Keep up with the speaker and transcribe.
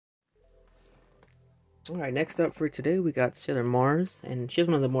Alright, next up for today we got Sailor Mars, and she has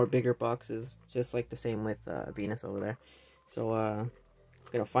one of the more bigger boxes, just like the same with Venus over there. So, I'm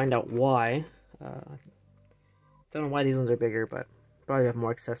gonna find out why. Don't know why these ones are bigger, but probably have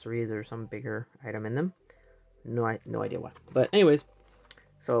more accessories or some bigger item in them. No idea why. But anyways,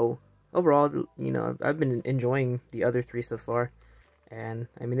 so overall, you know, I've been enjoying the other three so far. And,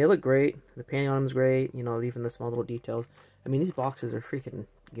 I mean, they look great. The painting on them is great. You know, even the small little details. I mean, these boxes are freaking,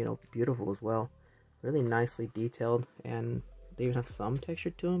 you know, beautiful as well. Really nicely detailed. And they even have some texture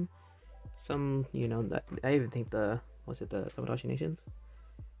to them. Some, you know, I even think the Tamagotchi Nations?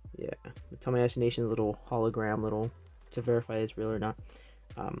 Yeah, the Tamagotchi Nations little hologram to verify it's real or not.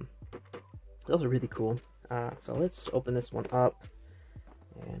 Those are really cool. So let's open this one up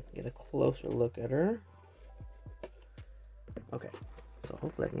and get a closer look at her. Okay, so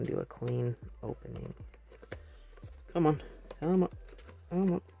hopefully I can do a clean opening. Come on, come on,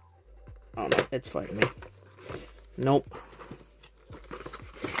 come on. Oh no, it's fighting me. Nope.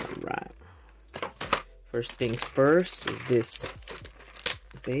 Alright. First things first is this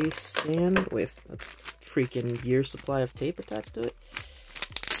base stand with a freaking year's supply of tape attached to it.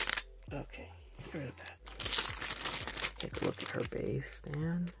 Okay, get rid of that. Let's take a look at her base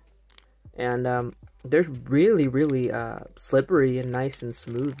stand. And they're really slippery and nice and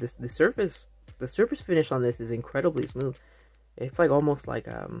smooth. The surface finish on this is incredibly smooth. It's like almost like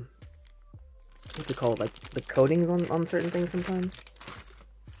what's it called? Like the coatings on certain things sometimes.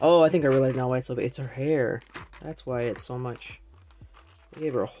 Oh, I think I realize now why it's so big. It's her hair. That's why it's so much. They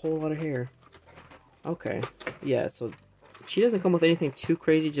gave her a whole lot of hair. Okay, yeah. So she doesn't come with anything too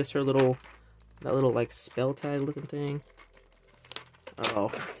crazy. Just her that little like spell tag looking thing.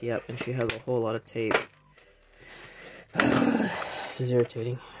 Oh, yep, and she has a whole lot of tape. This is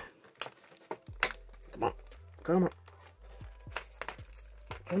irritating. Come on. Come on.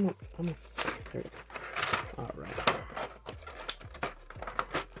 Come on. Come on. There we go. Alright.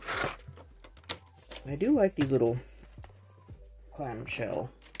 I do like these little clamshell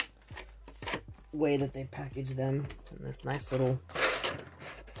way that they package them in this nice little...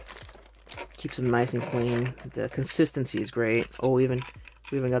 Keeps them nice and clean. The consistency is great. Oh, we even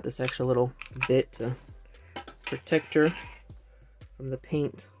got this extra little bit to protect her from the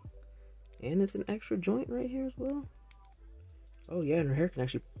paint. And it's an extra joint right here as well. Oh yeah, and her hair can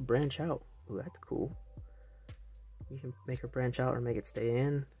actually branch out. Ooh, that's cool. You can make her branch out or make it stay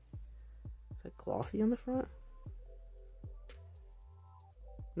in. Is that glossy on the front?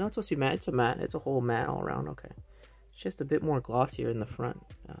 No, it's supposed to be matte. It's a matte. It's a whole matte all around. Okay. It's just a bit more glossier in the front.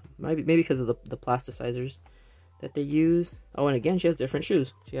 Maybe because of the plasticizers that they use. Oh, and again, she has different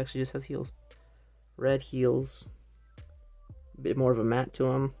shoes. She actually just has heels. Red heels. A bit more of a matte to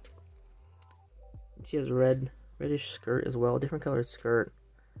them. She has a reddish skirt as well. Different colored skirt.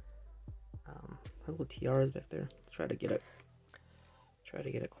 Her little tiaras back there. Try to get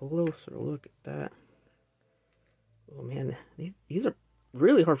a closer look at that. Oh man, these are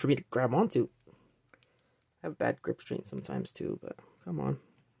really hard for me to grab onto. I have bad grip strength sometimes too, but come on.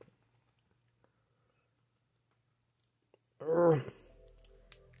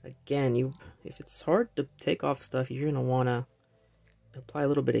 Again, if it's hard to take off stuff, you're gonna wanna apply a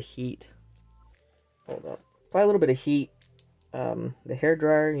little bit of heat. Hold up. Apply a little bit of heat. The hair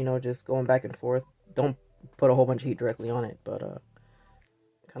dryer, you know, just going back and forth. Don't put a whole bunch of heat directly on it, but kind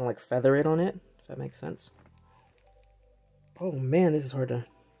of like feather it on it, if that makes sense. Oh man, this is hard to...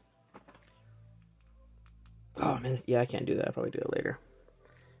 Oh man, yeah, I can't do that. I'll probably do it later.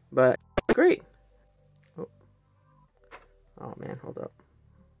 But great. Oh man, hold up.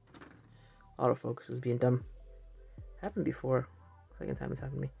 Autofocus is being dumb. Happened before. Second time it's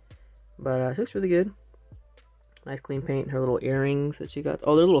happened to me. But it looks really good. Nice clean paint. Her little earrings that she got.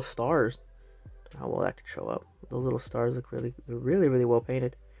 Oh, they're little stars. How well that could show up. Those little stars look really well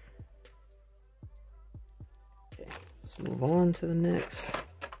painted. Okay, let's move on to the next.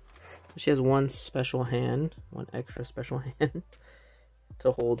 She has one extra special hand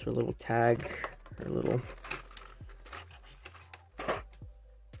to hold her little tag, her little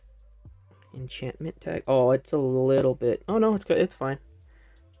enchantment tag. Oh, it's a little bit. Oh no, it's good. It's fine.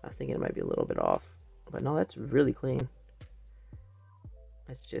 I was thinking it might be a little bit off, but no, that's really clean.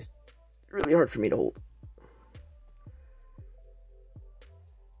 It's just really hard for me to hold.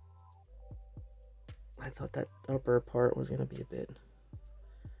 I thought that upper part was gonna be a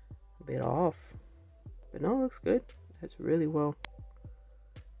bit off, but no, it looks good. That's really well.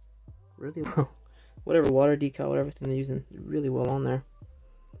 Whatever water decal, whatever everything they're using, is really well on there.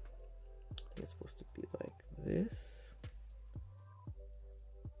 I think it's supposed to be like this.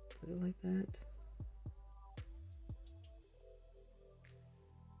 Is it like that?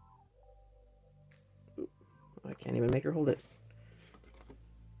 Ooh, Can't even make her hold it.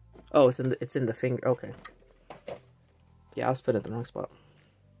 Oh, it's in the finger. Okay. Yeah, I was putting it in the wrong spot.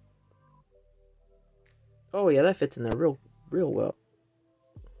 Oh yeah, that fits in there real well.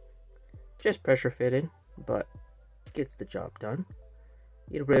 Just pressure fitted, but gets the job done.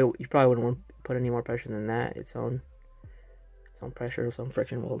 You probably wouldn't want to put any more pressure than that. Its own pressure, its own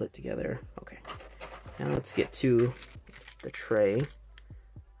friction will hold it together. Okay. Now let's get to the tray.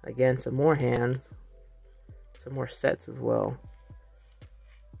 Again, some more hands, some more sets as well,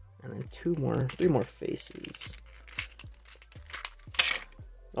 and then three more faces.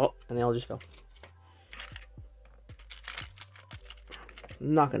 Oh, and they all just fell.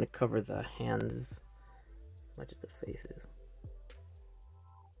 I'm not going to cover the hands as much as the faces.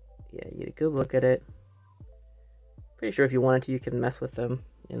 Yeah, you get a good look at it. Pretty sure if you wanted to, you can mess with them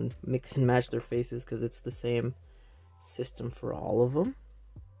and mix and match their faces because it's the same system for all of them.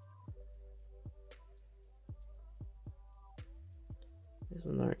 These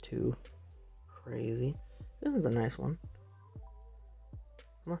ones aren't too crazy. This one's a nice one.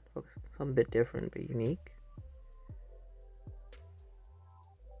 Come on, focus. Something a bit different but unique.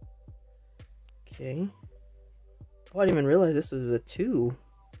 Okay. Oh, I didn't even realize this is a 2.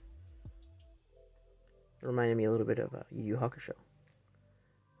 It reminded me a little bit of Yu Yu Hakusho.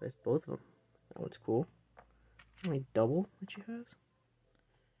 But it's both of them. That one's cool. Only double that she has.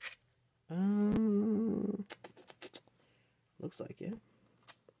 Looks like it.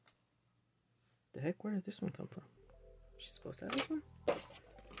 The heck, where did this one come from? She's supposed to have this one?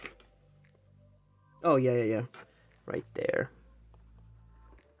 Oh yeah. Right there.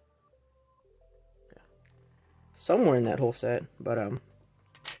 Yeah. Somewhere in that whole set, but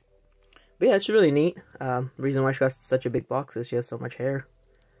yeah, it's really neat. The reason why she got such a big box is she has so much hair.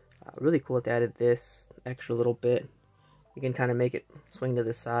 Really cool that they added this extra little bit. You can kind of make it swing to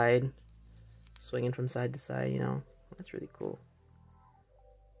the side, swinging from side to side, you know. That's really cool.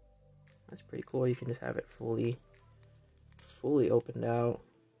 That's pretty cool. You can just have it fully opened out.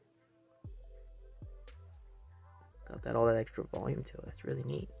 Got all that extra volume to it. That's really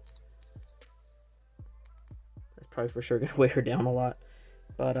neat. That's probably for sure gonna weigh her down a lot.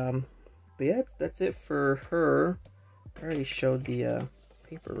 But yeah, that's it for her. I already showed the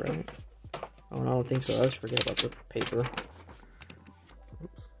paper, right? Oh, no, I don't think so. I always forget about the paper.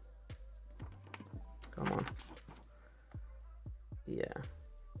 Oops. Come on. Yeah.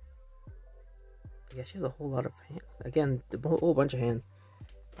 Yeah, she has a whole lot of hands. Again, a whole bunch of hands.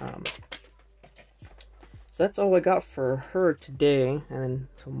 So that's all I got for her today. And then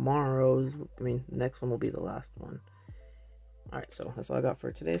tomorrow's, the next one will be the last one. Alright, so that's all I got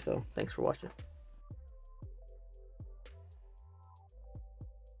for today. So thanks for watching.